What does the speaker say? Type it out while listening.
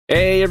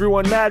Hey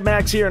everyone, Mad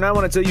Max here, and I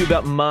want to tell you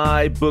about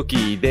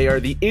MyBookie. They are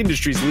the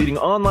industry's leading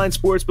online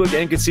sportsbook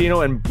and casino,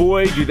 and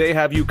boy, do they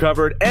have you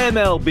covered.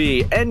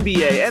 MLB,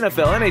 NBA,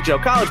 NFL,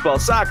 NHL, college ball,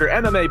 soccer,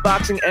 MMA,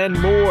 boxing,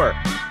 and more.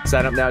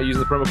 Sign up now using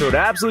the promo code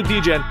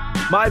AbsoluteDGen.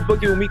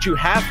 MyBookie will meet you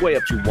halfway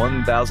up to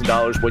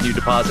 $1,000 when you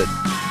deposit.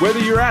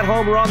 Whether you're at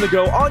home or on the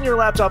go, on your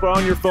laptop or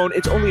on your phone,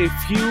 it's only a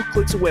few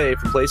clicks away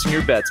from placing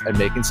your bets and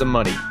making some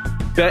money.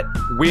 Bet,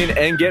 win,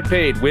 and get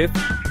paid with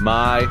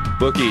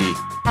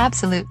MyBookie.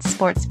 Absolute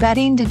sports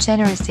betting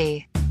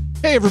degeneracy.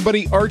 Hey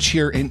everybody, Arch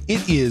here, and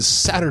it is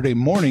Saturday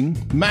morning.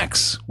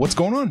 Max, what's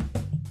going on?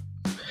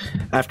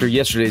 After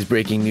yesterday's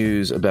breaking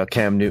news about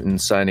Cam Newton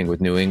signing with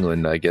New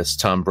England, I guess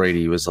Tom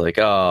Brady was like,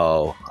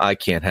 oh, I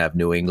can't have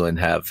New England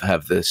have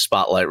the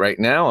spotlight right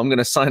now. I'm going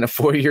to sign a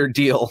 4-year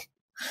deal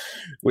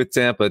with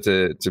Tampa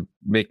to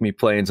make me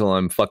play until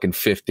I'm fucking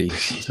 50.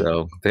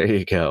 So there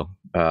you go.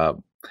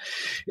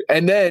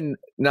 And then,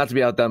 not to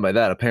be outdone by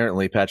that,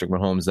 apparently Patrick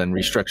Mahomes then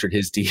restructured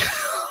his deal.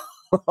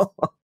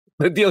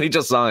 The deal he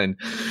just signed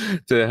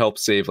to help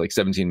save like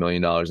 $17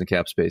 million in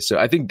cap space. So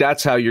I think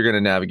that's how you're going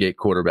to navigate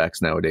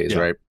quarterbacks nowadays,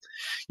 right?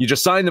 You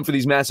just sign them for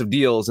these massive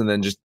deals, and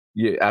then just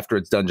after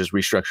it's done, just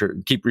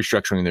keep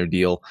restructuring their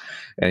deal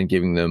and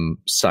giving them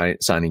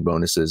signing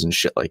bonuses and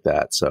shit like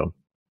that. So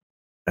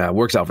it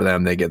works out for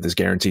them. They get this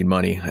guaranteed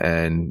money,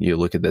 and you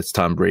look at this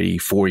Tom Brady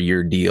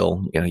 4-year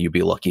deal. You know, you'd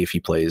be lucky if he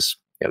plays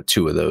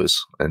 2 of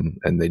those, and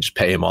they just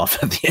pay him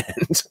off at the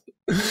end.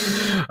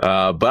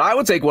 But I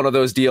would take one of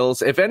those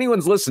deals. If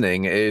anyone's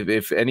listening,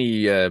 if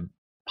any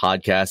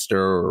podcaster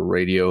or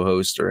radio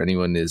host or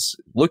anyone is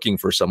looking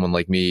for someone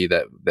like me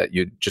that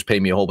you just pay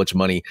me a whole bunch of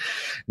money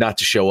not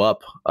to show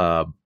up,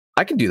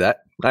 I can do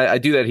that. I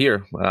do that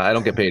here. I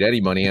don't get paid any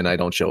money, and I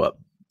don't show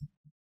up.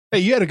 Hey,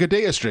 you had a good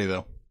day yesterday,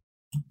 though.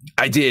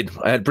 I did.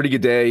 I had a pretty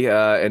good day.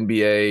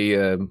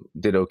 NBA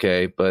did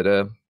okay,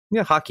 but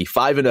yeah, hockey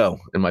 5-0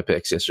 in my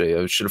picks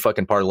yesterday. I should have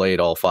fucking parlayed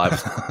all 5.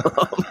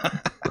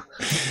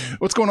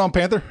 What's going on,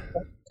 Panther?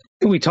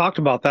 We talked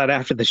about that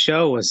after the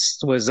show.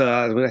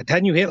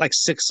 Hadn't you hit like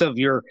 6 of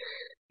your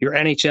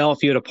NHL?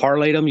 If you had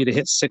parlayed them, you'd have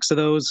hit 6 of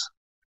those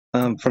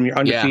from your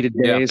undefeated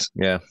days.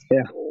 Yeah.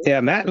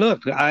 Matt, look,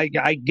 I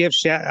give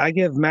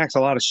Max a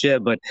lot of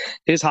shit, but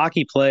his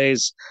hockey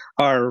plays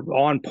are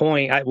on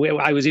point. I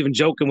was even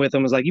joking with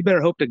him. I was like, you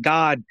better hope to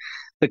God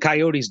the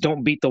Coyotes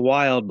don't beat the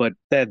Wild, but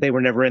they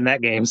were never in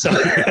that game. So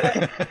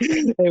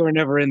they were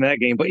never in that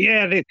game. But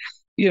yeah,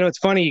 it's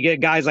funny. You get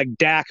guys like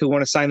Dak who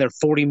want to sign their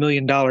 $40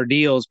 million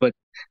deals, but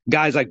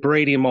guys like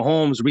Brady and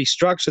Mahomes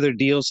restructure their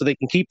deals so they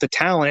can keep the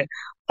talent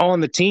on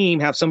the team,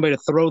 have somebody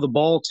to throw the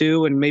ball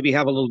to, and maybe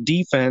have a little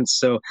defense.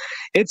 So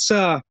it's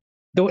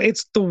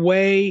the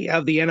way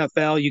of the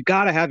NFL. You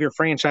got to have your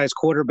franchise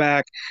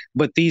quarterback,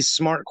 but these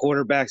smart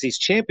quarterbacks, these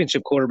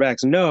championship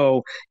quarterbacks,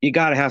 know you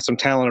got to have some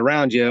talent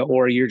around you,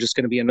 or you're just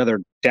going to be another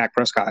Dak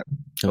Prescott.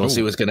 We'll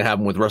see what's going to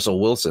happen with Russell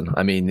Wilson.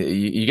 I mean,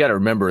 you got to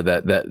remember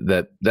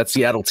that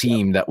Seattle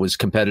team that was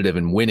competitive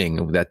and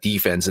winning, that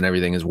defense and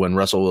everything, is when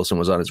Russell Wilson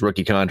was on his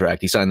rookie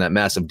contract. He signed that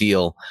massive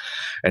deal,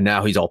 and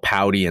now he's all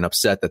pouty and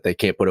upset that they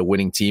can't put a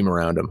winning team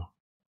around him.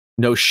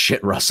 No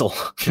shit, Russell.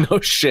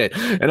 No shit.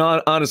 And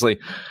honestly,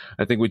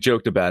 I think we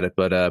joked about it,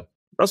 but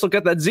Russell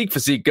got that Zeke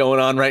physique going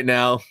on right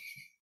now.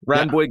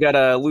 Round boy got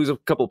to lose a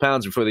couple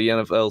pounds before the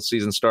NFL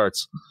season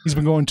starts. He's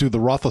been going to the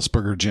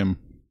Roethlisberger gym,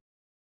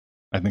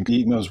 I think.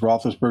 Eating those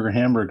Roethlisberger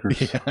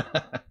hamburgers.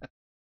 Yeah.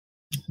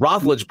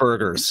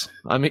 Roethlisbergers.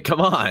 I mean,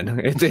 come on.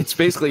 It's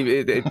basically,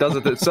 it does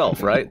it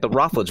itself, right? The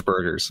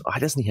Roethlisbergers. Why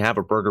doesn't he have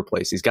a burger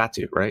place? He's got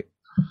to, right?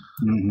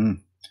 Mm-hmm.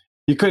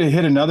 You could have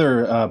hit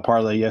another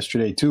parlay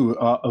yesterday, too,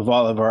 of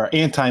all of our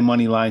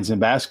anti-money lines in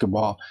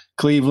basketball.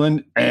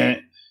 Cleveland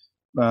and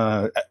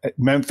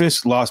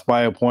Memphis lost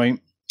by a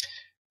point.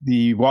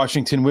 The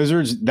Washington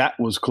Wizards, that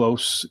was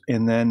close.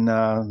 And then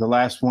the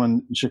last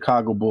one,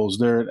 Chicago Bulls,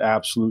 they're an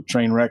absolute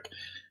train wreck.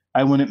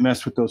 I wouldn't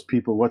mess with those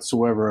people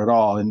whatsoever at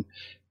all. And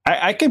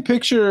I can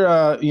picture,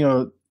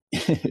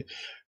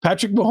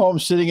 Patrick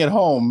Mahomes sitting at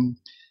home,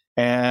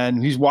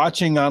 and he's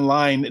watching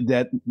online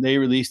that they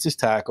released his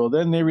tackle,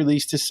 then they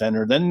released his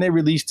center, then they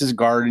released his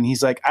guard, and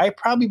he's like, I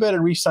probably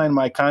better re-sign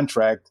my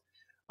contract.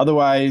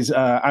 Otherwise,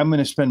 I'm going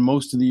to spend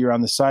most of the year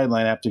on the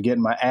sideline after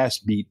getting my ass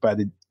beat by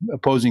the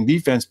opposing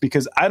defense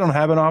because I don't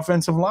have an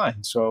offensive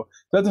line. So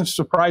it doesn't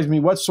surprise me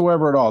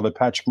whatsoever at all that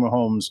Patrick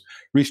Mahomes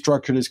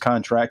restructured his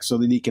contract so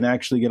that he can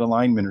actually get a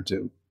lineman or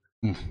two.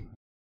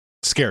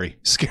 Scary.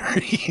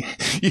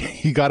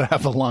 You got to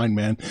have a line,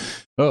 man.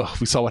 Oh,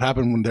 we saw what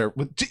happened when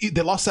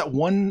they lost that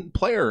one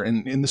player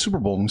in the Super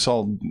Bowl, and we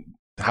saw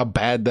how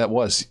bad that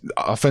was.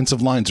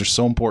 Offensive lines are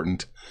so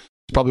important.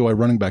 It's probably why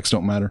running backs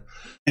don't matter.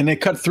 And they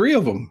cut 3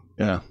 of them.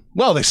 Yeah.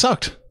 Well, they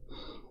sucked.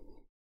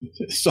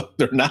 So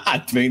they're not.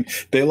 I mean,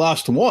 they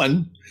lost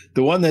one.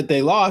 The one that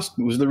they lost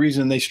was the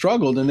reason they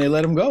struggled, and they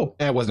let him go.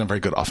 It wasn't a very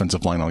good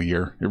offensive line all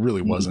year. It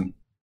really wasn't.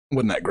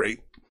 Wasn't that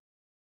great.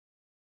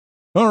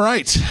 All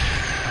right.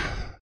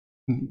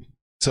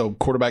 So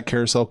quarterback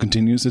carousel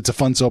continues. It's a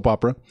fun soap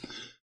opera.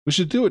 We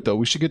should do it, though.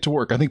 We should get to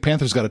work. I think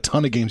Panther's got a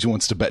ton of games he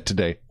wants to bet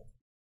today.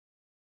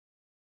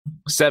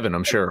 7,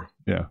 I'm sure.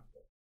 Yeah.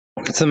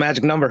 It's the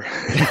magic number.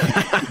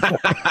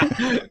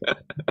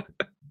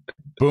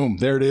 Boom.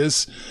 There it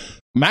is.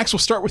 Max, we'll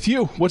start with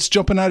you. What's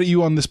jumping out at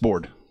you on this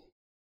board?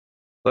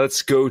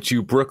 Let's go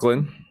to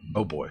Brooklyn.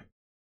 Oh, boy.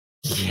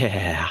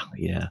 Yeah.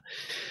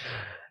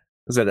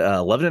 Is that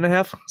 11 and a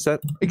half?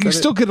 You can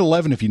still get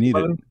 11 if you need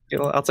 11?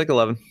 I'll take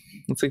 11.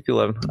 I'll take the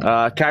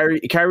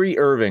 11. Kyrie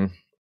Irving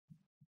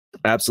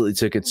absolutely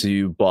took it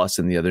to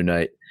Boston the other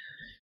night,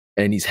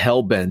 and he's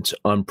hell-bent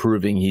on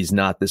proving he's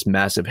not this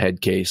massive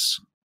head case,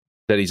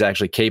 that he's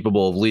actually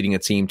capable of leading a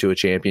team to a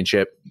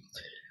championship.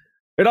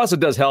 It also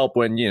does help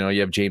when, you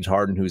have James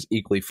Harden, who's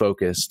equally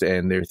focused,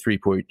 and their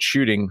three-point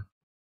shooting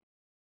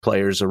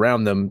players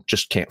around them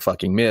just can't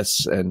fucking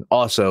miss. And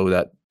also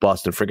that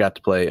Boston forgot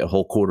to play a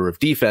whole quarter of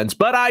defense.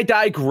 But I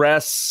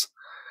digress.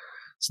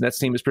 This Nets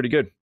team is pretty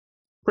good.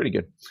 Pretty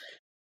good.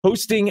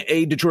 Hosting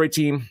a Detroit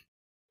team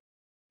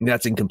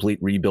that's in complete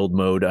rebuild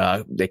mode.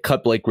 They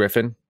cut Blake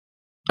Griffin.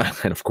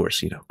 And of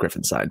course,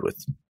 Griffin signed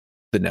with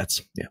the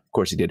Nets. Yeah, of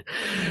course he did.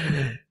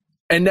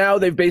 And now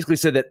they've basically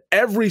said that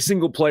every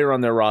single player on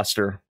their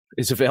roster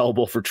is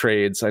available for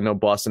trades. I know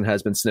Boston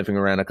has been sniffing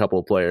around a couple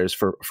of players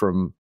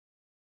from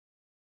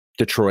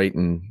Detroit,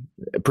 and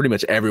pretty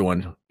much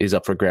everyone is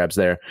up for grabs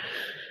there.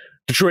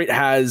 Detroit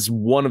has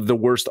one of the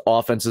worst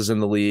offenses in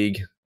the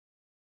league.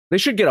 They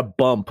should get a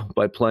bump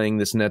by playing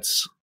this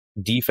Nets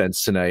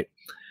defense tonight.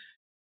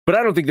 But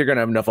I don't think they're going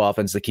to have enough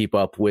offense to keep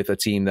up with a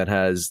team that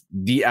has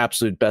the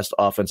absolute best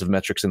offensive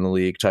metrics in the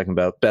league, talking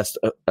about best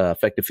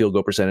effective field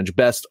goal percentage,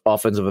 best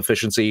offensive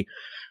efficiency,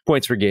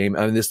 points per game.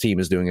 I mean, this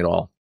team is doing it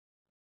all.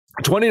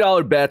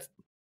 $20 bet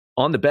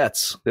on the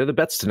bets. They're the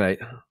bets tonight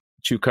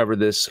to cover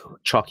this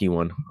chalky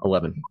one,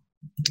 11.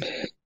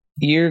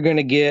 You're going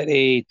to get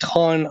a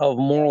ton of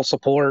moral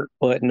support,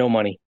 but no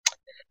money.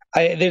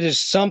 There's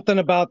something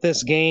about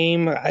this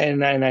game,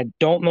 and I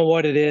don't know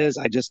what it is.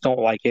 I just don't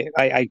like it.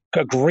 I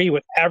agree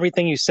with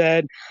everything you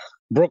said.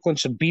 Brooklyn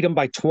should beat them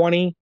by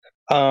 20.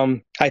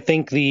 I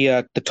think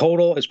the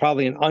total is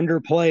probably an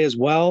underplay as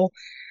well.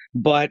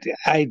 But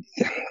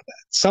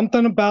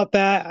something about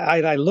that.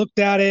 I looked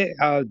at it.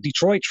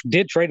 Detroit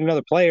did trade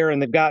another player,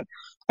 and they've got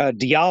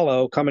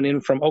Diallo coming in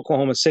from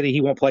Oklahoma City.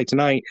 He won't play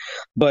tonight,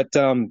 but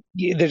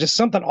there's just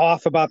something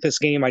off about this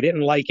game. I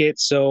didn't like it.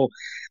 So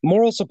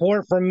moral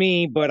support from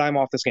me, but I'm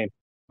off this game.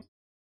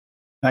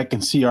 I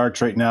can see Arch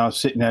right now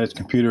sitting at his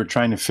computer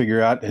trying to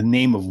figure out the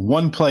name of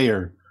one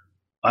player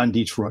on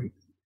Detroit.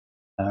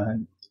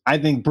 I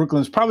think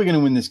Brooklyn's probably going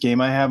to win this game.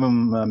 I have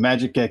them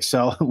Magic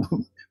Excel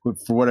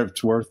for whatever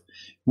it's worth,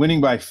 winning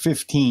by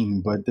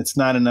 15, but it's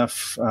not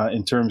enough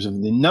in terms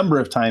of the number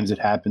of times it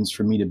happens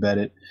for me to bet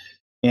it.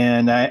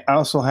 And I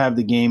also have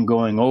the game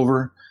going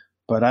over,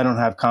 but I don't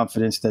have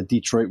confidence that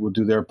Detroit will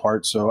do their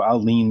part, so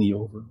I'll lean the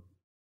over.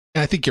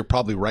 I think you're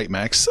probably right,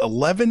 Max.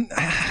 11,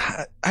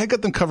 I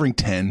got them covering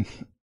 10.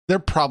 They're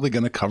probably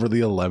going to cover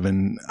the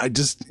 11.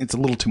 It's a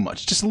little too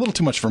much. Just a little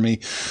too much for me.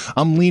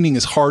 I'm leaning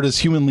as hard as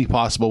humanly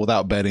possible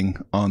without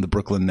betting on the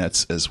Brooklyn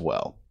Nets as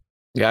well.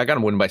 Yeah, I got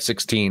them winning by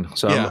 16.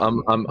 So yeah.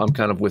 I'm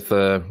kind of with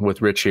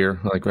Rich here,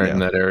 like right in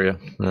that area.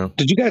 Yeah.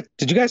 Did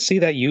you guys see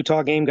that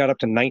Utah game got up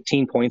to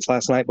 19 points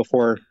last night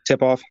before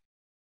tip off?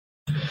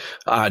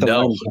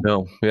 No.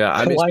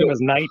 Yeah, the line was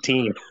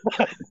 19.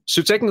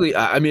 So technically,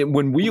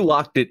 when we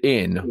locked it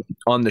in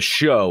on the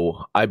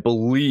show, I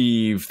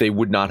believe they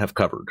would not have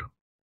covered,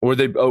 or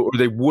they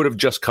would have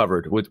just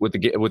covered with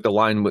the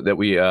line that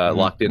we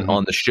locked in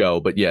on the show.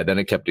 But yeah, then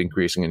it kept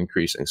increasing and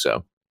increasing.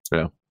 So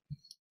yeah.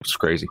 It's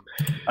crazy.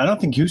 I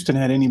don't think Houston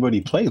had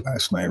anybody play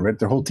last night, right?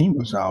 Their whole team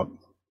was out.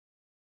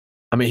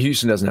 I mean,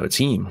 Houston doesn't have a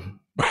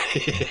team.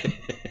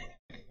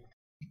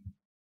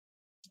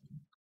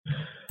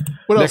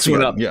 What Next else?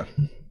 one up. Yeah.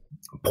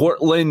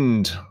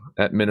 Portland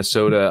at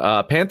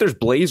Minnesota. Panthers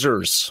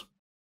Blazers.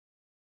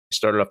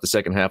 Started off the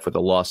second half with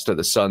a loss to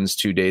the Suns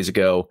 2 days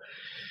ago.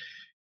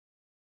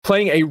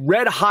 Playing a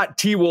red-hot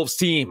T-Wolves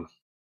team.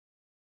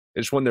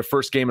 They just won their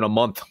first game in a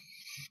month.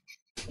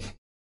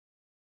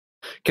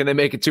 Can they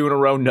make it 2 in a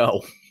row?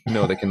 No,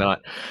 they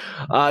cannot.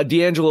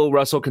 D'Angelo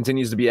Russell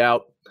continues to be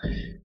out.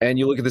 And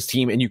you look at this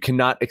team and you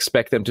cannot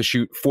expect them to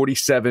shoot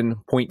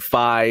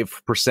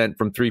 47.5%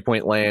 from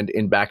three-point land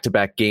in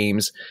back-to-back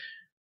games.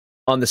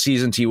 On the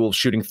season, T-Wolves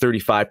shooting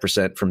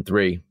 35% from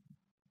three.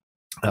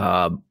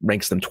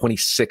 Ranks them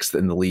 26th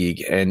in the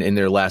league. And in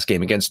their last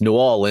game against New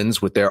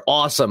Orleans with their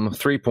awesome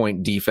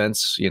three-point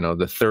defense,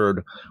 the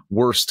third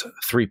worst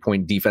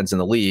three-point defense in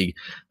the league,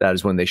 that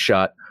is when they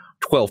shot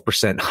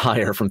 12%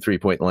 higher from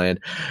three-point land.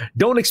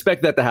 Don't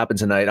expect that to happen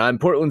tonight.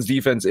 Portland's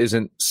defense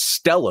isn't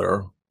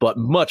stellar, but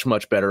much,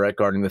 much better at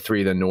guarding the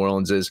three than New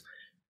Orleans is.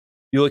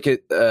 You look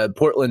at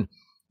Portland,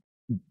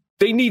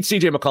 they need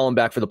CJ McCollum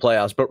back for the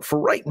playoffs, but for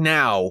right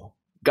now,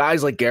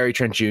 guys like Gary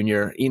Trent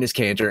Jr., Enes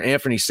Kanter,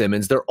 Anthony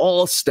Simmons, they're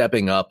all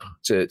stepping up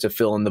to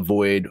fill in the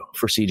void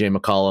for CJ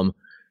McCollum,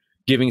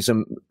 giving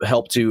some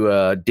help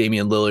to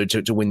Damian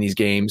Lillard to win these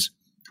games.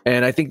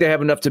 And I think they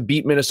have enough to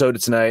beat Minnesota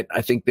tonight.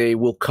 I think they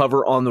will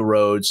cover on the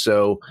road.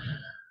 So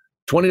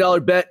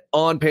 $20 bet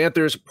on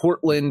Panthers,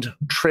 Portland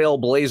Trail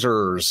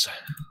Blazers.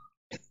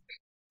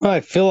 I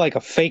feel like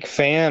a fake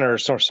fan or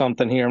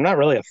something here. I'm not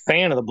really a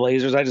fan of the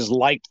Blazers. I just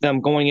liked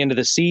them going into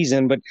the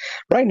season, but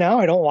right now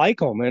I don't like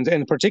them,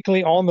 and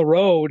particularly on the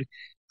road,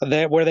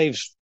 where they've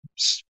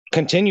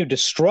continued to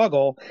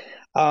struggle.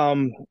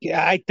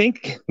 I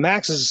think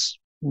Max is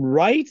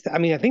right. I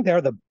mean, I think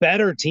they're the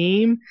better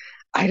team.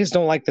 I just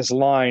don't like this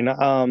line.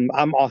 I'm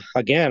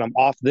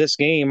off this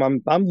game.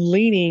 I'm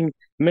leaning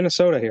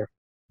Minnesota here.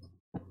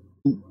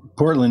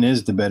 Portland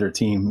is the better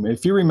team.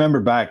 If you remember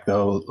back,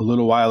 though, a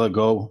little while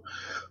ago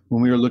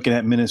when we were looking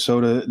at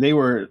Minnesota, they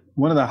were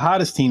one of the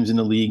hottest teams in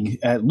the league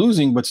at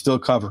losing but still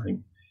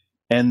covering.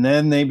 And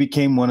then they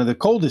became one of the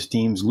coldest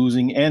teams,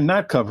 losing and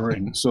not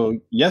covering. So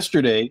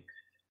yesterday,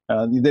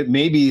 that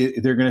maybe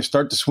they're going to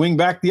start to swing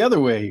back the other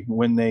way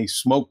when they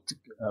smoked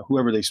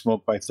whoever they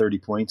smoked by 30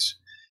 points.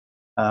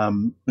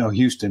 No,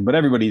 Houston, but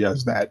everybody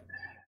does that.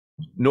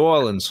 New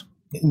Orleans.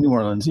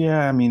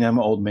 Yeah, I mean, I'm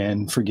an old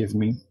man. Forgive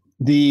me.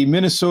 The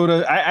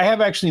Minnesota, I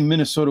have actually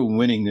Minnesota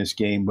winning this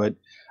game, but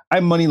I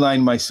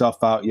moneylined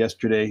myself out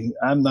yesterday.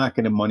 I'm not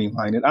going to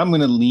moneyline it. I'm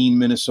going to lean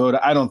Minnesota.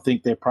 I don't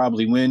think they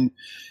probably win.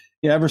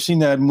 You ever seen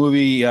that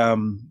movie,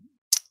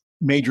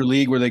 Major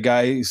League, where the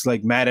guy is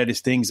like mad at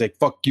his things, like,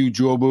 fuck you,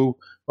 Jobu?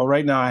 Well,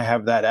 right now I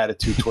have that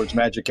attitude towards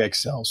Magic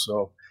XL.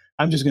 So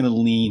I'm just going to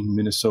lean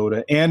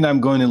Minnesota, and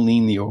I'm going to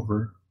lean the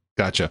over.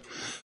 Gotcha.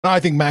 No, I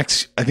think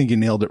Max, I think you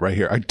nailed it right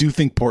here. I do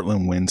think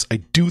Portland wins. I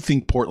do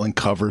think Portland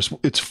covers.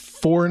 It's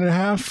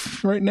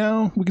 4.5 right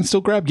now. We can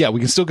still grab. Yeah, we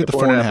can still get the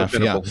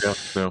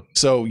 4.5. Yeah.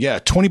 So yeah,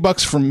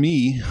 $20 from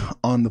me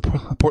on the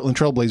Portland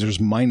Trailblazers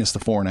minus the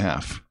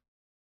 4.5.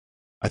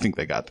 I think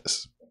they got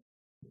this.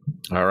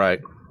 All right.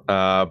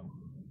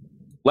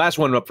 Last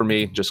one up for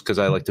me, just because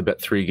I like to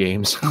bet 3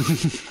 games.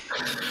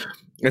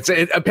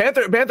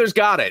 Panther's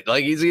got it.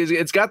 Like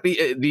it's got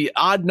the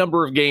odd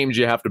number of games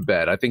you have to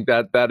bet. I think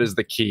that is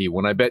the key.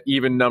 When I bet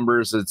even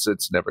numbers,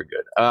 it's never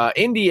good.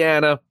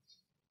 Indiana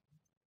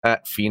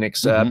at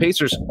Phoenix.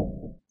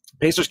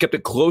 Pacers kept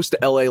it close to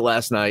LA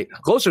last night,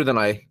 closer than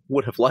I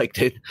would have liked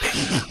it.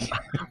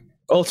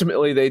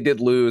 Ultimately, they did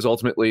lose.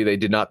 Ultimately, they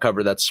did not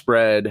cover that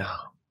spread.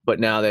 But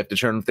now they have to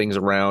turn things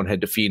around, head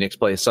to Phoenix,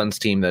 play a Suns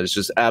team that is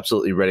just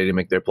absolutely ready to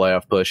make their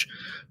playoff push.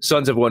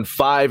 Suns have won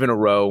 5 in a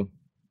row.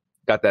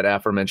 Got that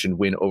aforementioned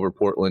win over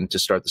Portland to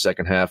start the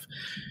second half.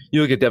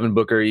 You look at Devin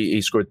Booker, he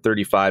scored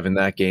 35 in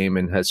that game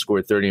and has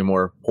scored 30 or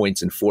more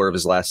points in 4 of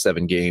his last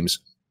 7 games.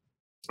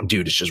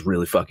 Dude, it's just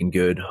really fucking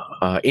good.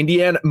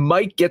 Indiana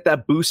might get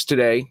that boost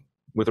today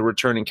with a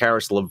returning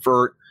Karis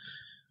LeVert,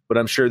 but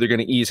I'm sure they're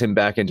going to ease him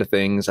back into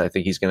things. I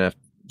think he's going to have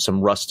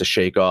some rust to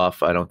shake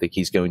off. I don't think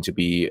he's going to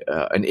be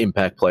an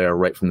impact player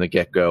right from the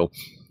get-go.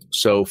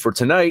 So for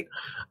tonight,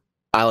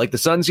 I like the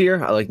Suns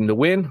here. I like them to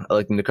win. I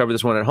like them to cover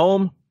this one at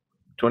home.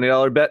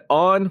 $20 bet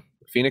on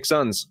Phoenix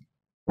Suns.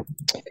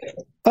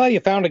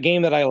 You found a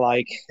game that I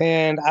like,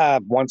 and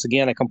once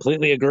again, I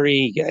completely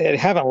agree. I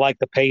haven't liked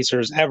the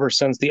Pacers ever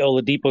since the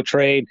Oladipo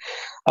trade.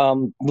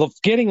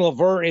 Getting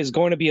LeVert is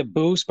going to be a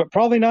boost, but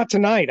probably not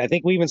tonight. I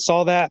think we even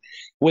saw that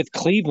with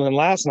Cleveland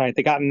last night.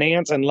 They got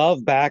Nance and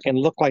Love back and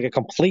looked like a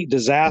complete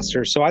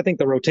disaster. So I think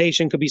the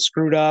rotation could be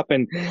screwed up,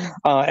 and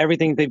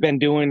everything they've been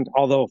doing,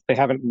 although they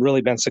haven't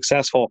really been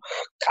successful.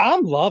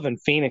 I'm loving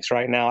Phoenix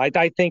right now.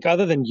 I think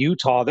other than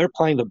Utah, they're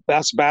playing the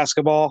best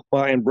basketball.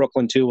 Well, and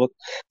Brooklyn too. We'll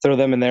throw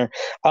them in there.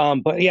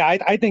 But yeah,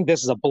 I think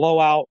this is a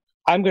blowout.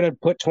 I'm going to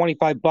put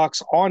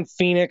 $25 on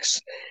Phoenix,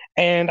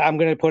 and I'm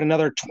going to put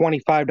another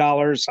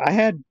 $25. I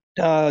had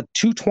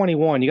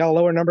 $221. You got a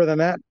lower number than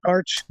that,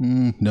 Arch?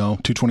 No,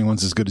 $221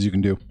 is as good as you can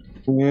do.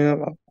 Yeah,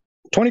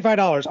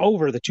 $25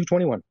 over the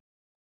 $221.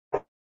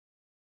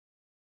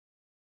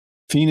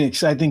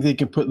 Phoenix, I think they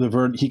could put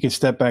LeVert. He could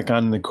step back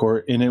on the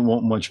court, and it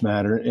won't much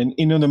matter. And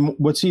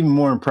what's even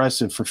more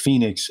impressive for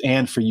Phoenix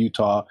and for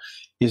Utah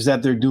is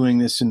that they're doing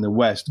this in the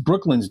West.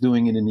 Brooklyn's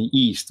doing it in the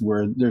East,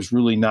 where there's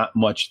really not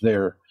much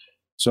there.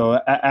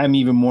 So I'm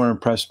even more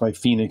impressed by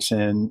Phoenix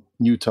and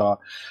Utah.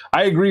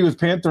 I agree with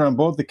Panther on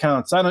both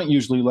accounts. I don't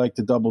usually like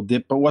to double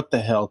dip, but what the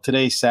hell?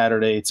 Today's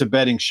Saturday. It's a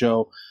betting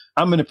show.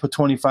 I'm going to put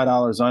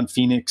 $25 on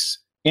Phoenix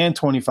and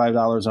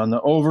 $25 on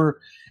the over.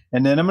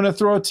 And then I'm going to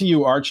throw it to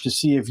you, Arch, to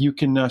see if you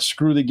can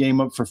screw the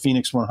game up for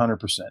Phoenix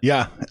 100%.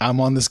 Yeah, I'm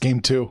on this game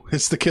too.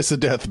 It's the kiss of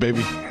death,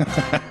 baby.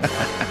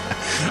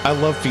 I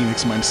love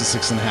Phoenix minus the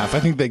 6.5. I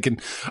think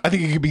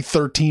it could be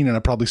 13, and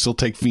I'd probably still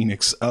take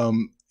Phoenix.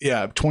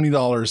 Yeah,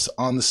 $20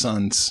 on the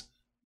Suns.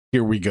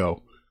 Here we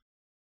go.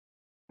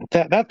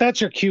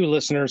 That's your cue,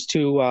 listeners,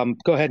 to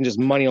go ahead and just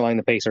moneyline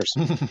the Pacers.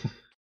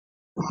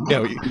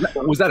 Yeah,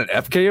 was that an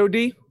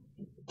FKOD?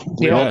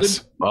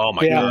 Yes. Oh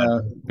my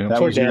god, that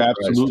was your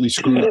absolutely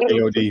screwed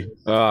KOD.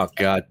 Oh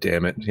god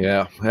damn it!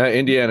 Yeah,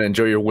 Indiana,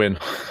 enjoy your win.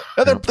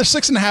 They're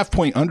 6.5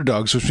 point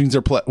underdogs, which means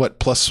they're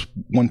plus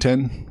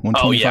 110,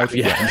 125. Oh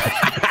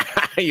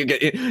yeah. You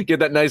get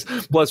that nice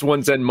plus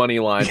 110 money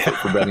line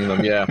for betting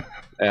them. Yeah,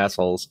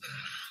 assholes.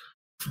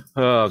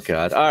 Oh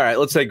god. All right,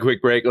 let's take a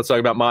quick break. Let's talk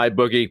about my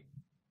bookie.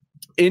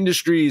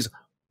 Industry's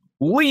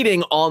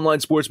leading online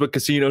sportsbook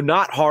casino.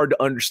 Not hard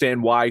to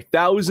understand why.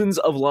 Thousands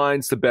of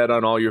lines to bet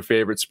on all your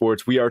favorite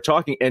sports. We are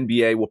talking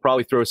NBA. We'll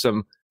probably throw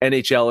some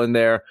NHL in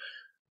there,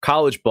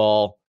 college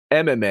ball,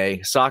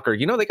 MMA, soccer.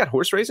 You know, they got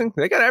horse racing.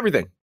 They got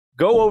everything.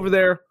 Go over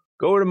there.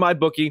 Go over to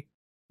MyBookie.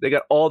 They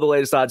got all the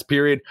latest odds,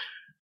 period.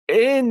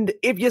 And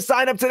if you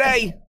sign up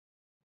today,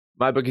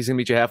 MyBookie's going to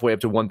meet you halfway up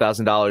to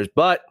 $1,000.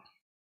 But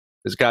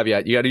there's a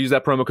caveat. You got to use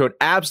that promo code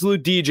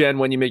AbsoluteDGen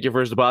when you make your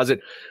first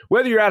deposit.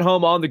 Whether you're at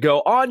home, on the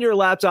go, on your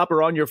laptop,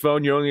 or on your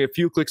phone, you're only a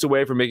few clicks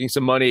away from making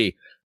some money.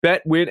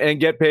 Bet, win, and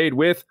get paid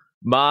with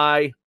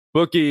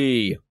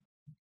MyBookie.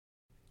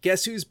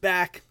 Guess who's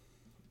back?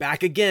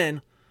 Back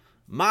again.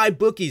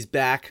 MyBookie's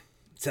back.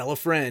 Tell a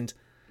friend.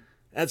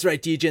 That's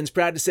right, DGen's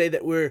proud to say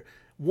that we're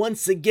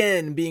once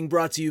again being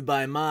brought to you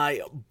by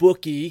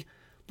MyBookie.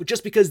 But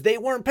just because they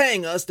weren't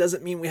paying us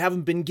doesn't mean we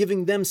haven't been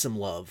giving them some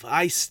love.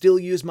 I still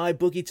use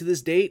MyBookie to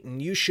this date,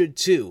 and you should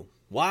too.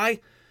 Why?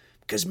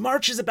 Because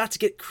March is about to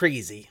get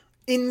crazy.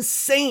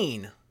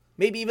 Insane.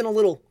 Maybe even a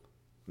little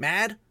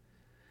mad.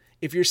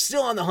 If you're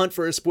still on the hunt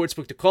for a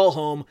sportsbook to call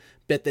home,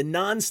 bet the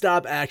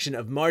non-stop action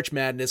of March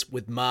Madness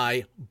with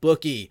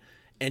MyBookie.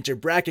 Enter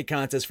bracket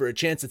contests for a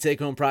chance to take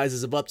home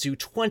prizes of up to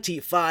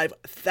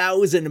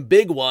 25,000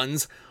 big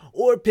ones,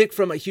 or pick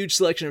from a huge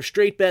selection of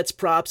straight bets,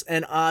 props,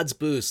 and odds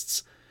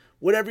boosts.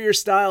 Whatever your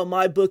style,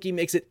 MyBookie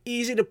makes it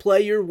easy to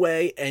play your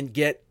way and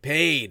get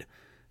paid.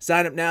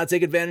 Sign up now,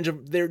 take advantage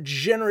of their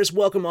generous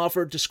welcome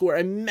offer to score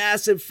a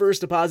massive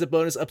first deposit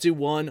bonus up to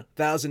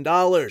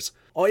 $1,000.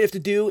 All you have to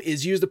do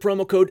is use the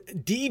promo code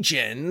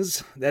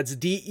DGENS, that's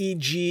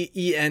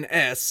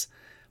DEGENS,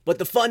 but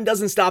the fun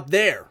doesn't stop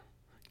there.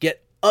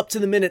 Get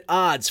up-to-the-minute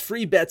odds,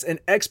 free bets,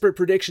 and expert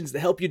predictions to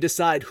help you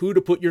decide who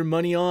to put your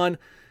money on.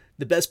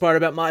 The best part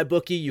about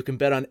MyBookie, you can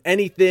bet on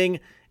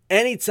anything,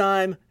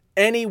 anytime,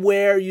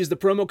 anywhere. Use the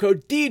promo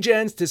code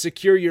DGENS to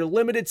secure your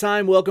limited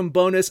time welcome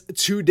bonus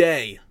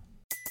today.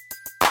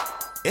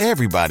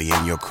 Everybody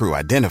in your crew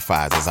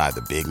identifies as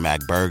either Big Mac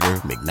Burger,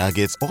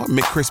 McNuggets, or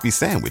McCrispy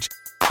Sandwich.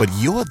 But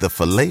you're the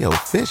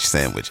Filet-O-Fish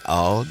Sandwich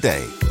all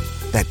day.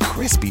 That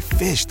crispy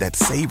fish, that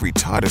savory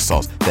tartar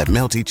sauce, that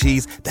melty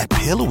cheese, that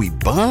pillowy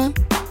bun.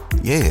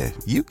 Yeah,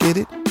 you get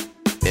it.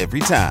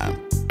 Every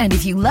time. And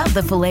if you love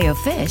the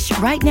Filet-O-Fish,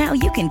 right now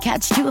you can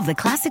catch two of the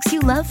classics you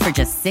love for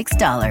just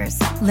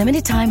 $6.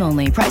 Limited time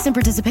only. Price and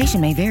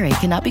participation may vary.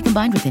 Cannot be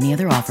combined with any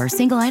other offer.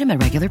 Single item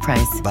at regular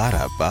price.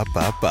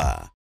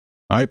 Ba-da-ba-ba-ba.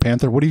 All right,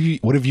 Panther, what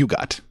have you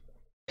got?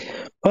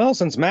 Well,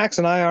 since Max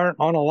and I aren't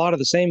on a lot of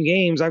the same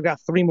games, I've got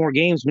 3 more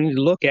games we need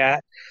to look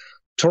at.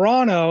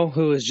 Toronto,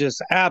 who is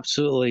just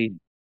absolutely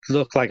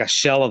look like a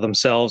shell of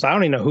themselves. I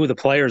don't even know who the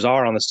players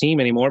are on this team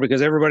anymore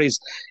because everybody's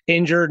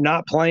injured,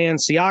 not playing.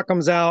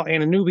 Siakam's out,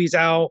 Anunoby's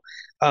out,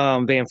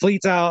 Van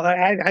Fleet's out.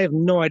 I have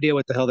no idea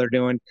what the hell they're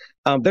doing.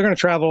 They're going to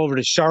travel over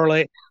to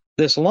Charlotte.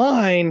 This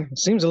line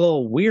seems a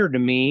little weird to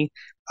me.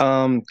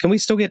 Can we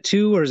still get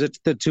 2, or is it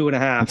the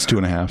 2.5? It's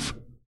 2.5.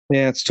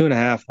 Yeah, it's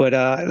 2.5. But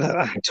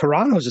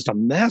Toronto's just a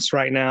mess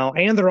right now,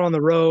 and they're on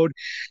the road.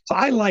 So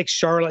I like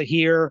Charlotte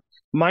here.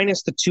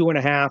 Minus the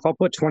 2.5. I'll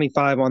put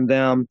 25 on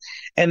them.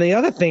 And the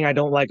other thing I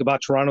don't like about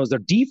Toronto is their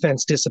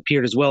defense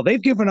disappeared as well.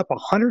 They've given up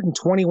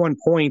 121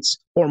 points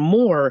or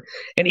more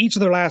in each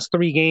of their last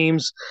 3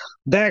 games.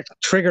 That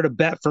triggered a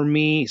bet for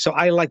me. So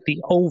I like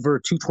the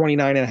over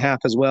 229.5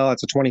 as well.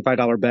 That's a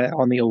 $25 bet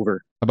on the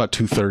over. How about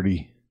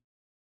 230?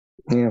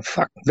 Yeah,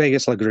 fuck.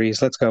 Vegas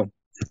agrees. Let's go.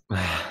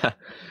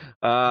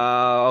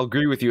 I'll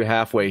agree with you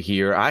halfway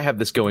here. I have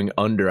this going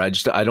under. I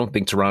don't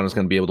think Toronto's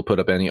going to be able to put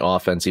up any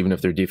offense, even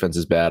if their defense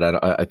is bad.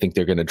 I think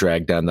they're going to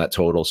drag down that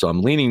total. So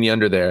I'm leaning the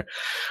under there.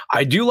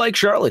 I do like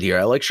Charlotte here.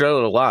 I like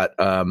Charlotte a lot.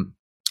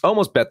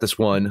 Almost bet this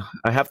one.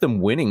 I have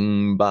them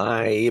winning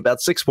by about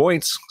 6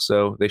 points,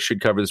 so they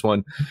should cover this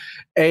one.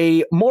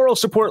 A moral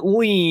support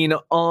lean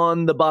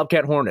on the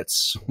Bobcat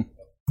Hornets.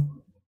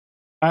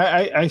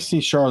 I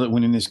see Charlotte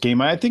winning this game.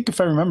 I think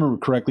if I remember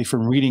correctly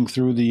from reading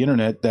through the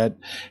internet that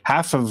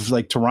half of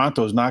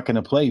Toronto is not going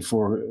to play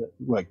for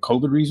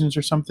COVID reasons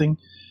or something.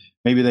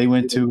 Maybe they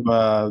went to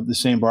the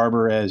same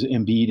barber as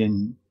Embiid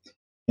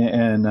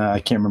and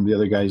I can't remember the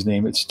other guy's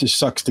name. It just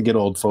sucks to get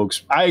old,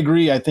 folks. I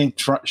agree. I think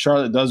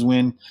Charlotte does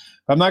win.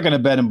 I'm not going to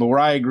bet him, but where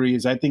I agree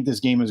is I think this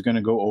game is going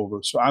to go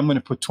over. So I'm going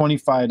to put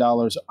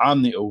 $25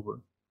 on the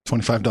over.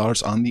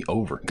 $25 on the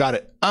over. Got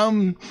it.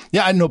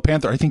 Yeah, I know,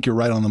 Panther. I think you're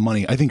right on the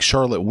money. I think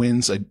Charlotte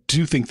wins. I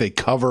do think they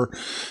cover.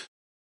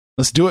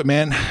 Let's do it,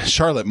 man.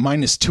 Charlotte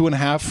minus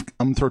 2.5.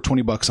 I'm gonna throw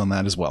 $20 on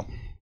that as well.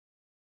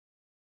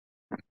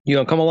 You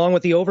gonna come along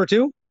with the over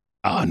too?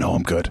 No,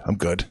 I'm good. I'm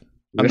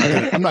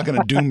not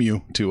gonna doom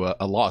you to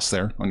a loss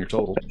there on your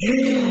total.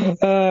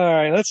 All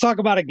right, let's talk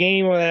about a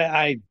game that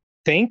I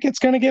think it's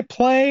going to get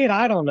played.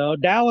 I don't know.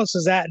 Dallas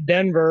is at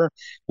Denver,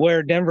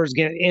 where Denver's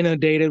getting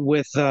inundated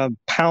with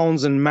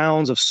pounds and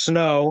mounds of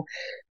snow.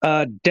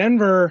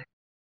 Denver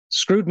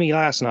screwed me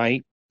last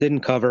night,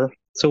 didn't cover.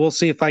 So we'll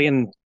see if I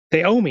can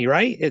they owe me,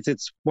 right?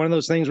 It's one of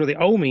those things where they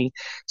owe me.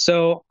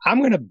 So I'm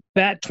going to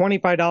bet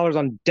 $25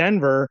 on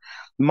Denver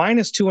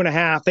minus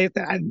 2.5. They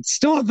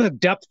still have the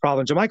depth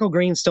problem. JaMychal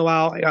Green's still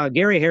out.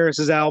 Gary Harris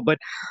is out, but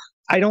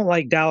I don't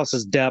like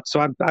Dallas's depth.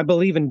 So I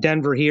believe in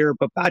Denver here.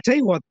 But I tell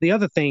you what, the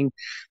other thing,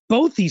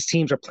 both these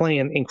teams are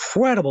playing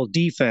incredible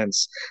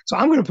defense. So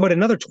I'm going to put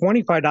another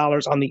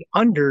 $25 on the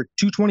under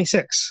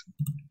 226.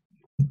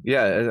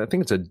 Yeah, I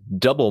think it's a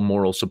double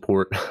moral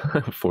support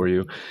for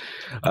you.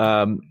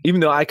 Even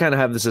though I kind of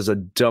have this as a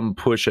dumb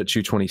push at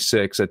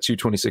 226, at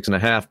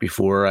 226.5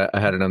 before I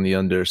had it on the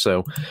under.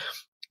 So,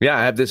 yeah,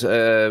 I have this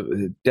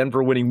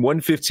Denver winning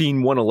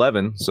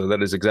 115-111. So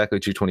that is exactly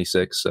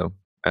 226. So,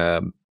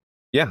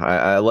 yeah,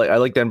 I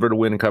like Denver to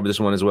win and cover this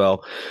one as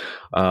well.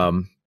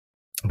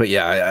 But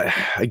yeah,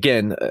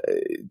 again,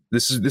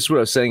 this is what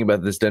I was saying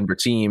about this Denver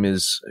team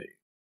is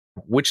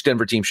which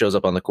Denver team shows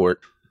up on the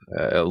court.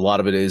 A lot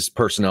of it is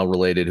personnel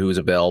related, who is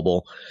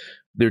available.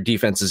 Their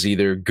defense is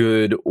either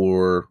good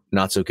or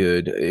not so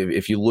good.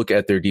 If you look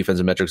at their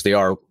defensive metrics, they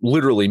are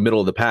literally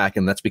middle of the pack,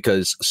 and that's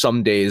because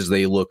some days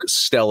they look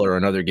stellar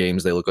and other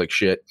games they look like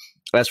shit.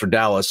 As for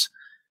Dallas,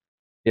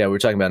 yeah, we were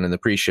talking about it in the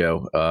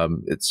pre-show.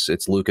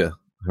 It's Luka,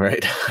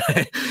 right?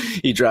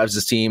 He drives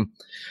his team.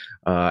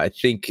 I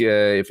think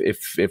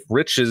if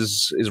Rich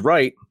is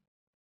right,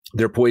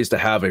 they're poised to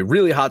have a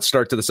really hot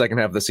start to the second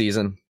half of the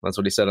season. That's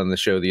what he said on the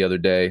show the other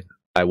day.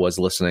 I was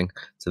listening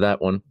to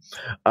that one.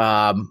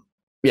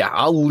 Yeah,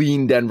 I'll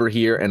lean Denver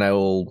here, and I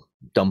will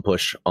dumb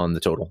push on the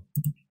total.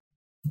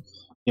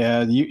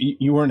 Yeah,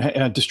 you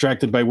weren't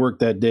distracted by work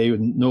that day with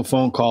no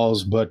phone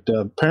calls, but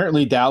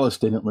apparently Dallas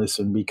didn't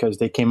listen because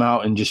they came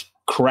out and just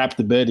crapped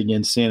the bed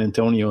against San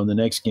Antonio in the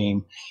next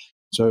game.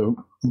 So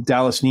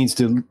Dallas needs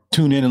to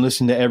tune in and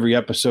listen to every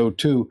episode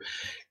too.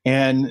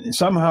 And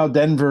somehow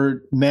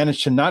Denver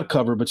managed to not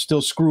cover, but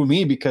still screw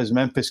me because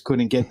Memphis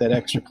couldn't get that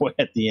extra point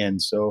at the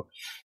end. So,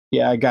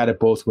 yeah, I got it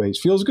both ways.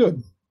 Feels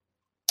good.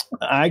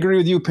 I agree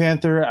with you,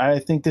 Panther. I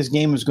think this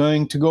game is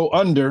going to go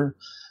under.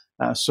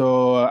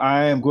 So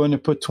I am going to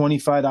put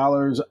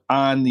 $25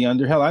 on the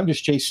under. Hell, I'm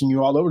just chasing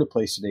you all over the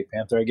place today,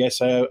 Panther. I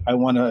guess I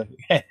want to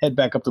head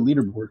back up the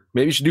leaderboard.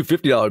 Maybe you should do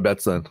 $50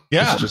 bets then.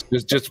 Yeah.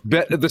 Just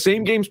bet the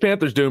same games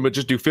Panthers doing, but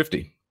just do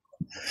 50.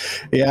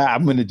 Yeah,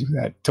 I'm going to do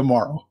that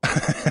tomorrow.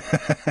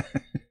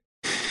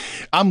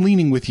 I'm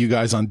leaning with you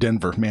guys on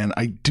Denver, man.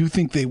 I do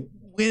think they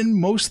win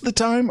most of the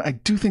time. I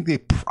do think they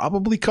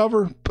probably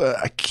cover, but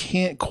I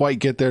can't quite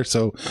get there.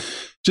 So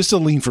just a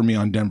lean for me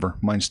on Denver,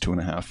 minus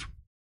 2.5.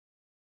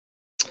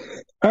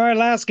 All right,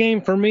 last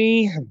game for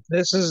me.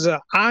 This is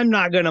I'm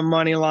not going to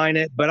money line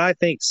it, but I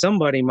think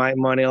somebody might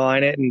money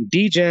line it. And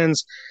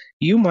D-Gens,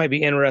 you might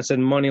be interested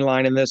in money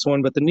lining this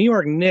one. But the New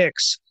York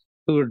Knicks,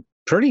 who are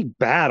pretty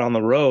bad on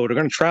the road, are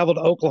going to travel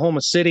to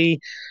Oklahoma City,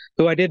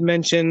 who I did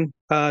mention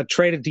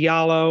traded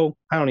Diallo.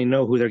 I don't even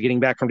know who they're getting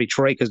back from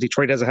Detroit because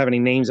Detroit doesn't have any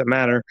names that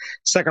matter.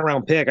 Second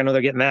round pick, I know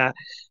they're getting that.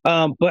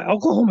 But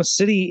Oklahoma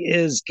City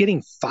is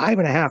getting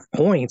 5.5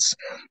 points.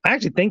 I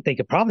actually think they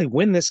could probably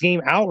win this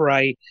game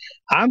outright.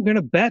 I'm going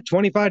to bet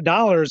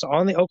 $25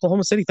 on the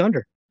Oklahoma City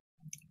Thunder.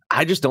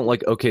 I just don't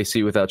like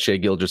OKC without Shai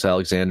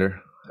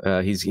Gilgeous-Alexander.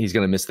 He's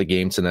going to miss the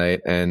game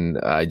tonight, and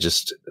I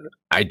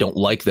don't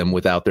like them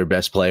without their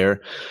best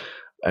player.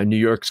 New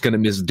York's going to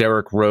miss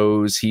Derrick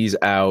Rose. He's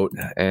out,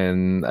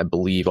 and I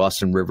believe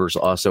Austin Rivers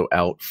also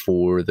out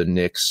for the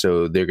Knicks,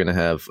 so they're going to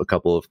have a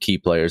couple of key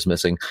players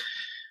missing.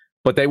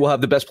 But they will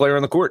have the best player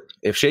on the court.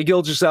 If Shai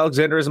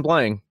Gilgeous-Alexander isn't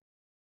playing,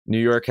 New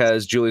York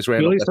has Julius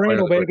Randle. Julius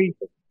Randle, baby.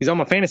 He's on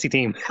my fantasy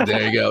team.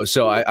 There you go.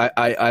 So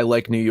I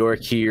like New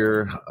York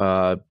here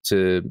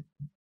to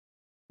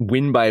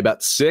win by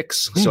about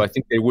 6. So I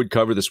think they would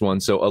cover this one.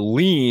 So a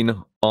lean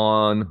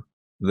on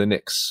the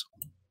Knicks.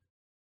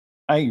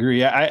 I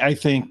agree. I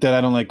think that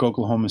I don't like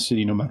Oklahoma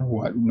City no matter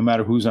what, no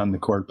matter who's on the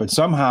court. But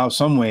somehow,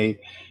 some way,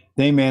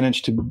 they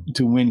managed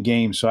to win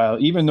games. So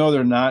even though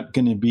they're not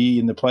going to be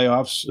in the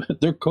playoffs,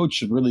 their coach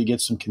should really get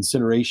some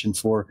consideration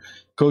for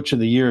Coach of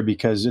the Year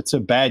because it's a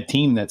bad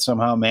team that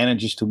somehow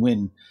manages to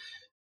win.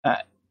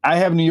 I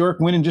have New York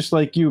winning just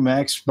like you,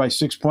 Max, by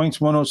 6 points,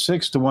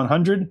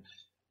 106-100.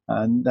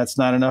 That's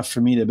not enough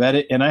for me to bet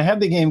it. And I have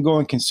the game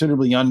going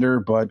considerably under,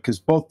 but because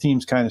both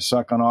teams kind of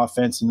suck on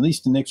offense, and at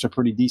least the Knicks are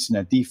pretty decent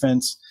at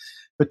defense.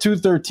 But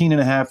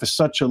 213.5 is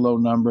such a low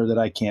number that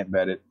I can't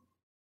bet it.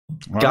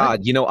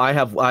 God, I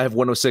have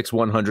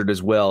 106-100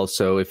 as well.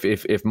 So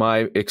if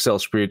my Excel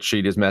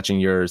spreadsheet is matching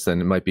yours,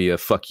 then it might be a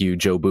fuck you,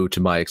 Joe Boo,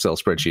 to my Excel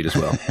spreadsheet as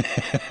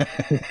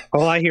well.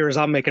 All I hear is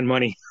I'm making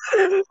money.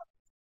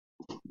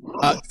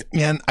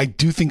 Man, I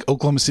do think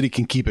Oklahoma City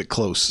can keep it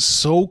close.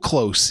 So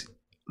close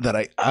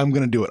that I'm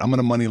going to do it. I'm going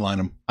to money line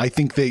them. I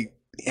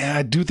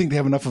do think they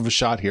have enough of a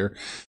shot here.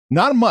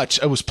 Not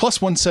much. It was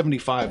plus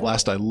 175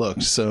 last I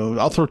looked. So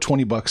I'll throw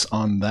 $20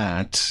 on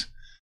that.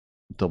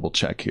 Double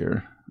check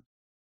here.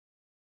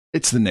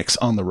 It's the Knicks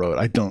on the road.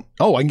 I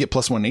can get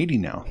plus 180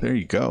 now. There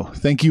you go.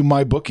 Thank you,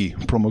 my bookie.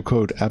 Promo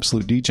code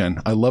Absolute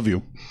DGen. I love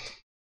you.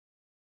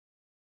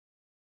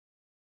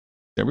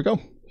 There we go.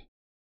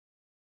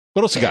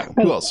 What else you got?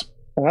 Who else?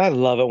 I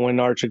love it when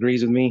Arch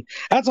agrees with me.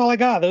 That's all I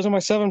got. Those are my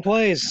 7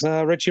 plays.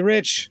 Richie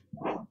Rich,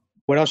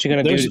 what else are you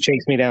going to do to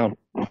chase me down?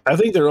 I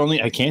think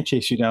I can't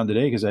chase you down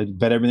today because I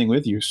bet everything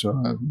with you.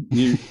 So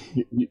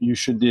you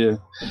should.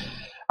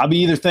 I'll be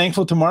either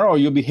thankful tomorrow or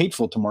you'll be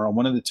hateful tomorrow.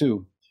 One of the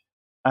two.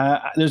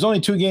 There's only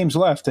 2 games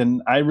left,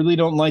 and I really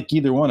don't like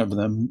either one of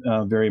them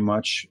very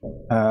much.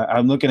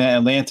 I'm looking at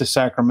Atlanta,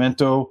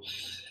 Sacramento.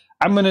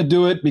 I'm going to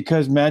do it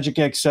because Magic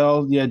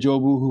XL,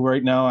 Jobu, who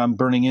right now I'm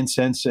burning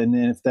incense, and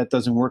if that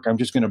doesn't work, I'm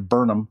just going to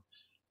burn them.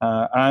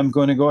 I'm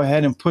going to go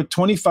ahead and put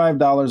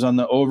 $25 on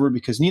the over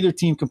because neither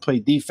team can play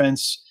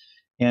defense,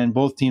 and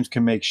both teams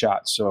can make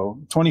shots. So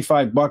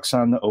 $25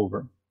 on the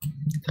over.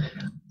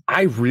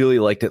 I really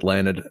liked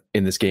Atlanta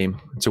in this game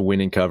to win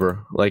and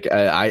cover. Like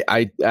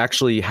I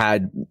actually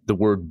had the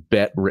word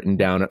bet written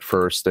down at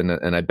first,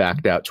 and I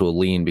backed out to a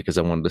lean because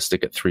I wanted to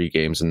stick at 3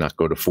 games and not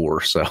go to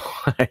 4. So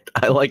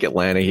I like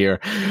Atlanta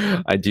here.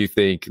 I do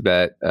think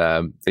that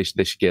they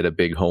should get a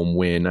big home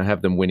win. I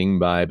have them winning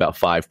by about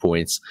 5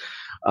 points.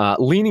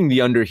 Leaning the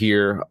under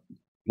here.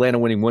 Atlanta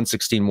winning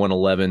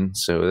 116-111,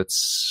 so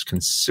that's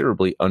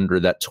considerably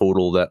under that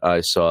total that I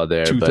saw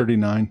there.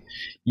 239. But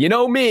you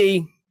know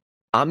me.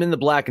 I'm in the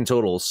black in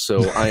totals,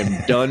 so I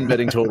am done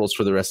betting totals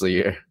for the rest of the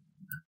year.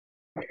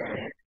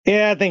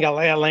 Yeah, I think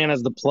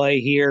Atlanta's the play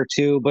here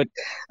too. But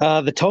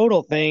the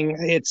total thing,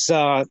 it's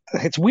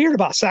weird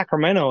about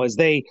Sacramento is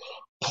they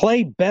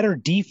play better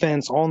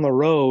defense on the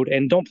road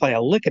and don't play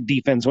a lick of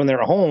defense when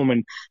they're at home.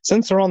 And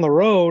since they're on the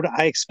road,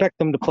 I expect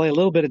them to play a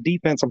little bit of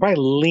defense. I'm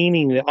probably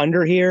leaning the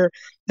under here.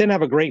 Didn't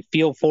have a great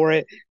feel for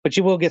it, but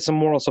you will get some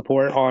moral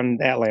support on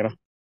Atlanta.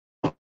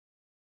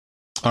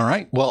 All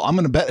right. Well, I'm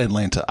going to bet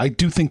Atlanta. I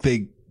do think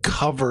they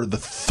cover the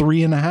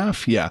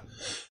 3.5. Yeah.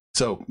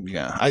 So,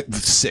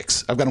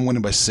 6. I've got them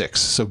winning by 6.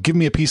 So give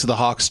me a piece of the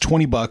Hawks,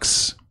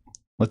 $20.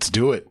 Let's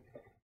do it.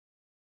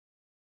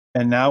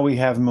 And now we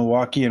have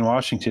Milwaukee and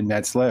Washington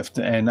that's left.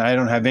 And I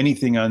don't have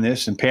anything on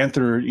this. And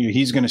Panther,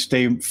 he's going to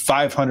stay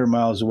 500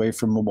 miles away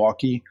from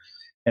Milwaukee.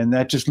 And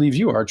that just leaves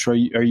you, Arch. Are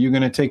you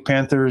going to take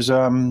Panthers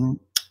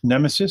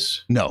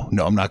nemesis? No,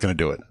 I'm not going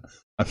to do it.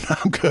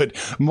 I'm good.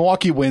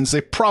 Milwaukee wins.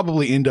 They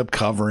probably end up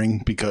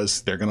covering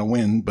because they're going to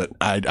win, but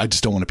I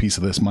just don't want a piece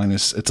of this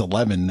minus. It's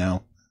 11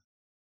 now.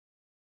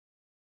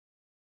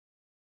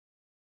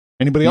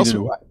 Anybody else?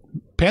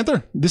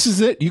 Panther, this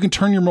is it. You can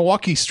turn your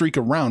Milwaukee streak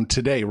around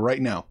today,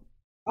 right now.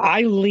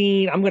 I'm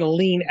going to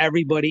lean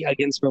everybody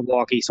against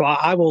Milwaukee. So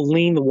I will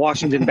lean the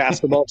Washington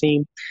basketball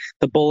team,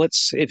 the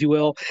Bullets, if you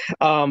will.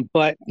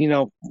 But,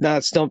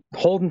 still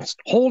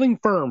holding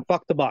firm.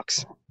 Fuck the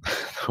Bucks.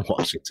 The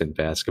Washington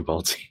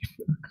basketball team.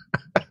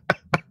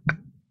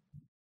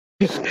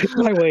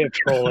 My way of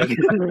trolling.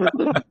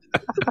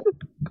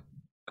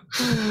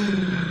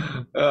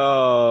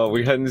 Oh,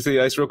 we heading to the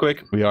ice real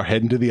quick? We are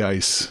heading to the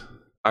ice.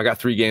 I got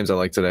 3 games I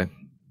like today.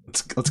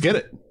 Let's get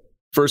it.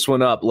 First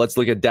one up. Let's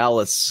look at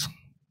Dallas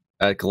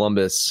at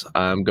Columbus.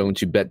 I'm going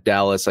to bet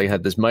Dallas. I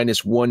had this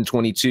minus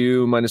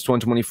 122, minus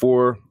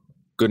 124.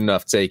 Good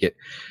enough. Take it.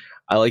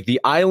 I like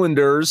the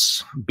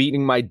Islanders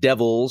beating my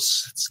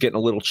Devils. It's getting a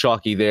little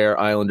chalky there.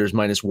 Islanders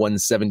minus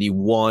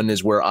 171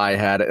 is where I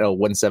had it.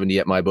 170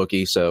 at my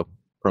bookie. So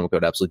promo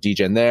code Absolute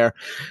DGen there.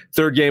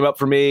 Third game up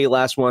for me.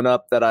 Last one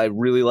up that I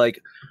really like.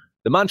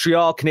 The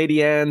Montreal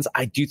Canadiens.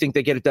 I do think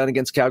they get it done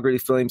against Calgary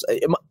Flames.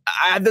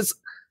 I have this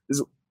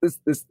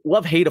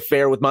love-hate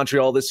affair with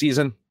Montreal this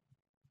season.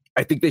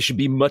 I think they should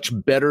be much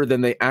better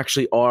than they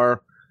actually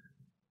are.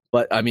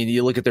 But, I mean,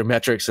 you look at their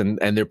metrics and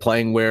they're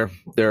playing where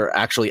they're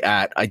actually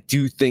at. I'm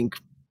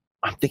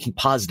thinking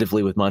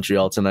positively with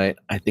Montreal tonight.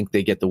 I think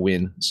they get the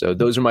win. So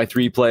those are my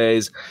 3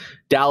 plays.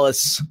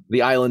 Dallas,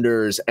 the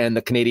Islanders, and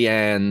the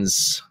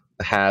Canadiens,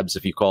 the Habs,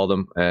 if you call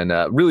them. And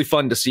really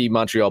fun to see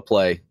Montreal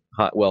play.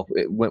 Well,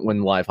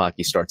 when live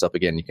hockey starts up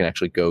again, you can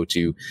actually go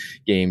to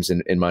games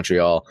in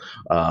Montreal.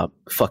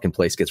 Fucking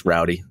place gets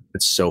rowdy.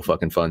 It's so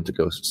fucking fun to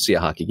go see a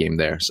hockey game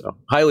there. So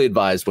highly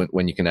advised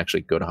when you can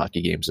actually go to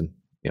hockey games and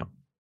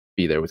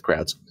be there with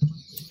crowds.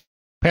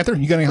 Panther,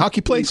 you got any hockey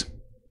plays?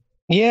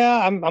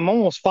 Yeah, I'm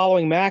almost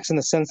following Max in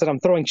the sense that I'm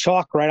throwing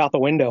chalk right out the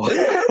window.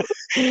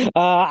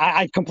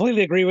 I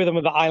completely agree with him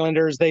with the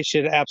Islanders. They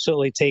should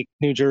absolutely take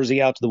New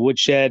Jersey out to the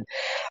woodshed.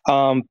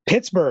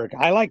 Pittsburgh,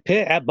 I like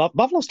Pitt.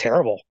 Buffalo's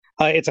terrible.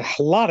 It's a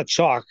lot of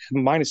chalk,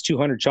 minus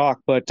 200 chalk,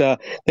 but I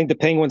think the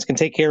Penguins can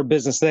take care of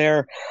business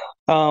there.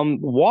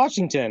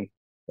 Washington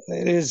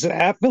is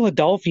at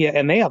Philadelphia,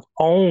 and they have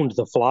owned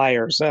the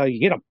Flyers. You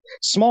get a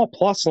small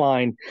plus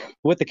line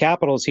with the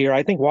Capitals here.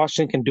 I think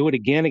Washington can do it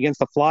again against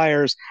the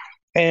Flyers.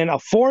 And a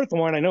fourth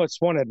one, I know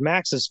it's one of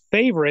Max's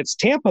favorites,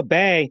 Tampa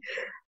Bay.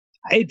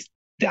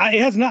 I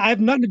have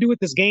nothing to do with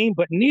this game,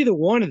 but neither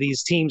one of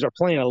these teams are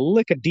playing a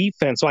lick of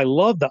defense. So I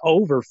love the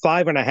over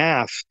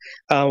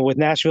 5.5 with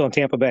Nashville and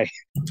Tampa Bay.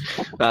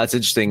 It's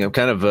interesting. I'm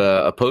kind of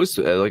opposed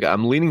to it.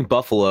 I'm leaning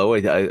Buffalo.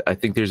 I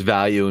think there's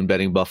value in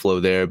betting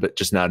Buffalo there, but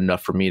just not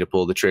enough for me to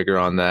pull the trigger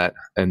on that.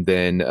 And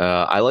then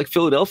I like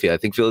Philadelphia. I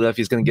think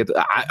Philadelphia is going to get.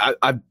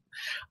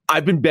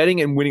 I've been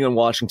betting and winning on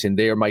Washington.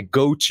 They are my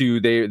go-to.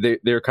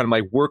 They're kind of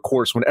my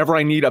workhorse. Whenever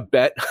I need a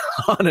bet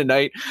on a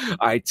night,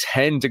 I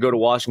tend to go to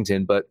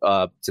Washington. But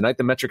tonight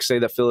the metrics say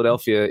that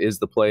Philadelphia is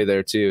the play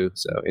there too.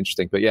 So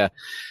interesting. But yeah,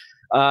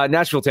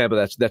 Nashville,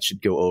 Tampa, that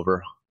should go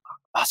over.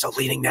 Also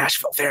leaning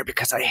Nashville there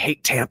because I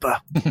hate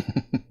Tampa.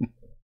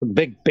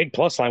 Big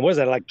plus line. What is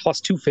that, like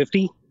plus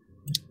 250?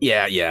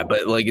 Yeah,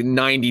 but like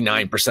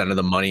 99% of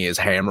the money is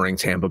hammering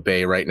Tampa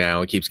Bay right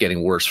now. It keeps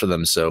getting worse for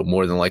them, so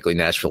more than likely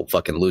Nashville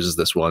fucking loses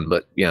this one.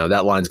 But,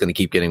 that line's going to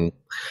keep getting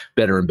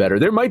better and better.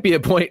 There might be a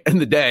point in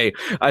the day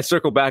I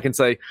circle back and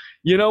say,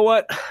 you know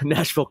what?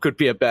 Nashville could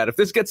be a bet. If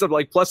this gets up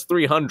like plus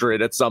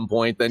 300 at some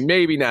point, then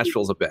maybe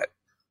Nashville's a bet.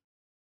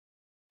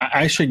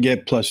 I should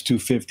get plus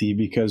 250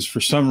 because for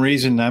some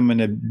reason I'm going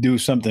to do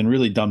something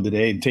really dumb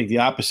today and take the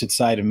opposite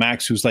side of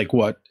Max, who's like,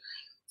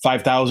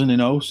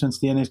 5,000-0 since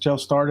the NHL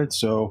started.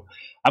 So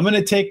I'm going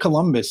to take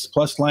Columbus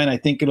plus line. I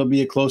think it'll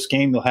be a close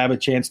game. They'll have a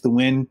chance to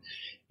win.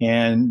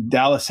 And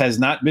Dallas has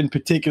not been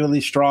particularly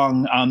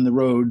strong on the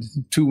road.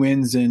 2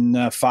 wins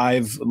and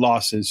 5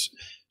 losses.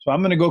 So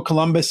I'm going to go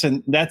Columbus,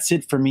 and that's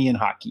it for me in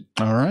hockey.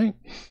 All right.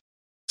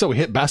 So we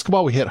hit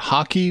basketball, we hit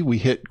hockey, we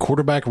hit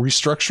quarterback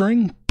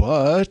restructuring,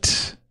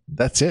 but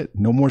that's it.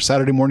 No more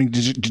Saturday morning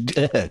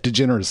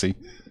degeneracy.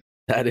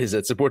 That is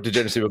it. Support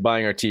Degeneracy by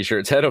buying our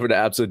t-shirts. Head over to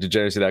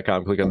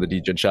absolutedegeneracy.com. Click on the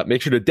DGen shop.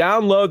 Make sure to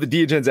download the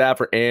DGens app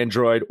for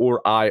Android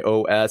or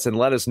iOS and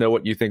let us know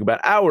what you think about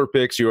our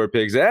picks, your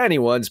picks,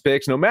 anyone's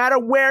picks. No matter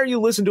where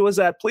you listen to us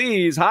at,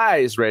 please,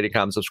 highest rating,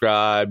 comment,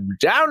 subscribe,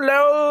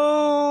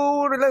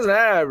 download, and listen to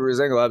every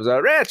single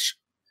episode. Rich,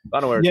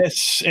 final word.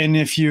 Yes, and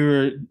if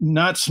you're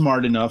not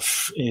smart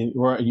enough,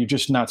 or you're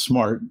just not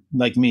smart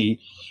like me,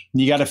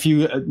 you got a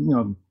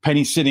few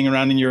pennies sitting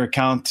around in your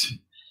account.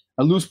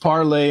 A loose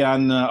parlay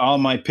on all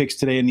my picks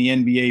today in the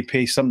NBA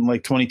pays something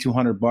like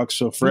 $2,200.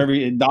 So for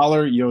every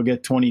 $1, you'll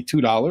get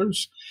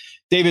 $22.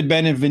 David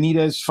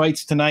Benavidez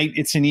fights tonight.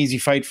 It's an easy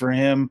fight for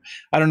him.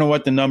 I don't know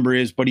what the number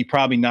is, but he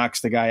probably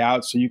knocks the guy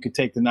out. So you could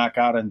take the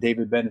knockout on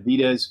David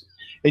Benavidez.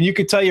 And you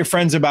could tell your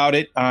friends about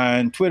it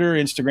on Twitter,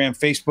 Instagram,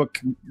 Facebook.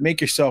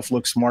 Make yourself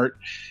look smart.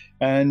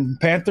 And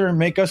Panther,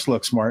 make us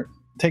look smart.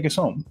 Take us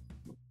home.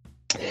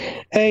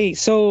 Hey,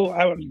 so,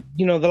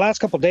 the last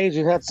couple of days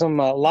we've had some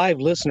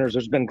live listeners.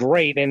 It's been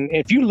great. And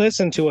if you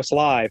listen to us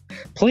live,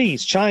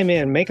 please chime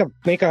in, make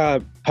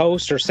a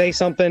post or say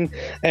something,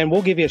 and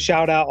we'll give you a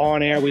shout out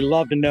on air. We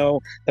love to know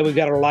that we've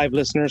got our live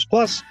listeners.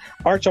 Plus,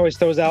 Arch always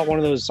throws out one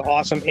of those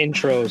awesome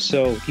intros.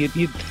 So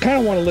you kind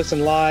of want to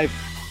listen live.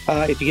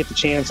 If you get the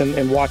chance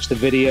and watch the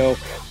video.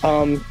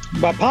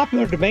 By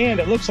popular demand,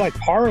 it looks like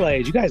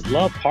parlays. You guys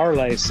love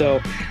parlays. So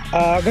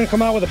I'm going to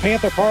come out with a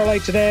Panther parlay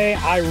today.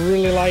 I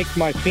really like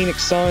my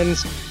Phoenix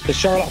Suns, the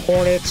Charlotte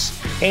Hornets,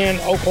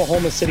 and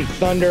Oklahoma City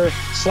Thunder.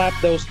 Slap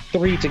those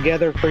 3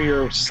 together for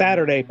your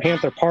Saturday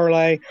Panther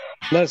parlay.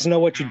 Let us know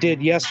what you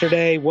did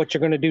yesterday, what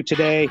you're going to do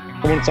today.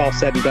 And when it's all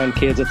said and done,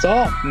 kids, it's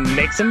all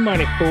make some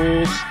money,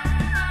 fools.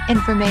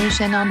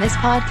 Information on this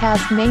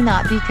podcast may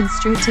not be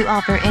construed to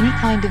offer any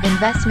kind of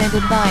investment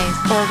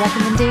advice or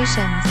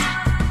recommendations.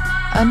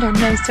 Under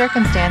no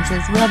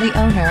circumstances will the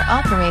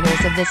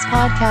owner-operators of this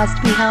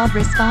podcast be held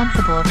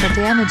responsible for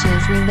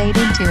damages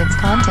related to its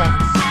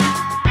contents.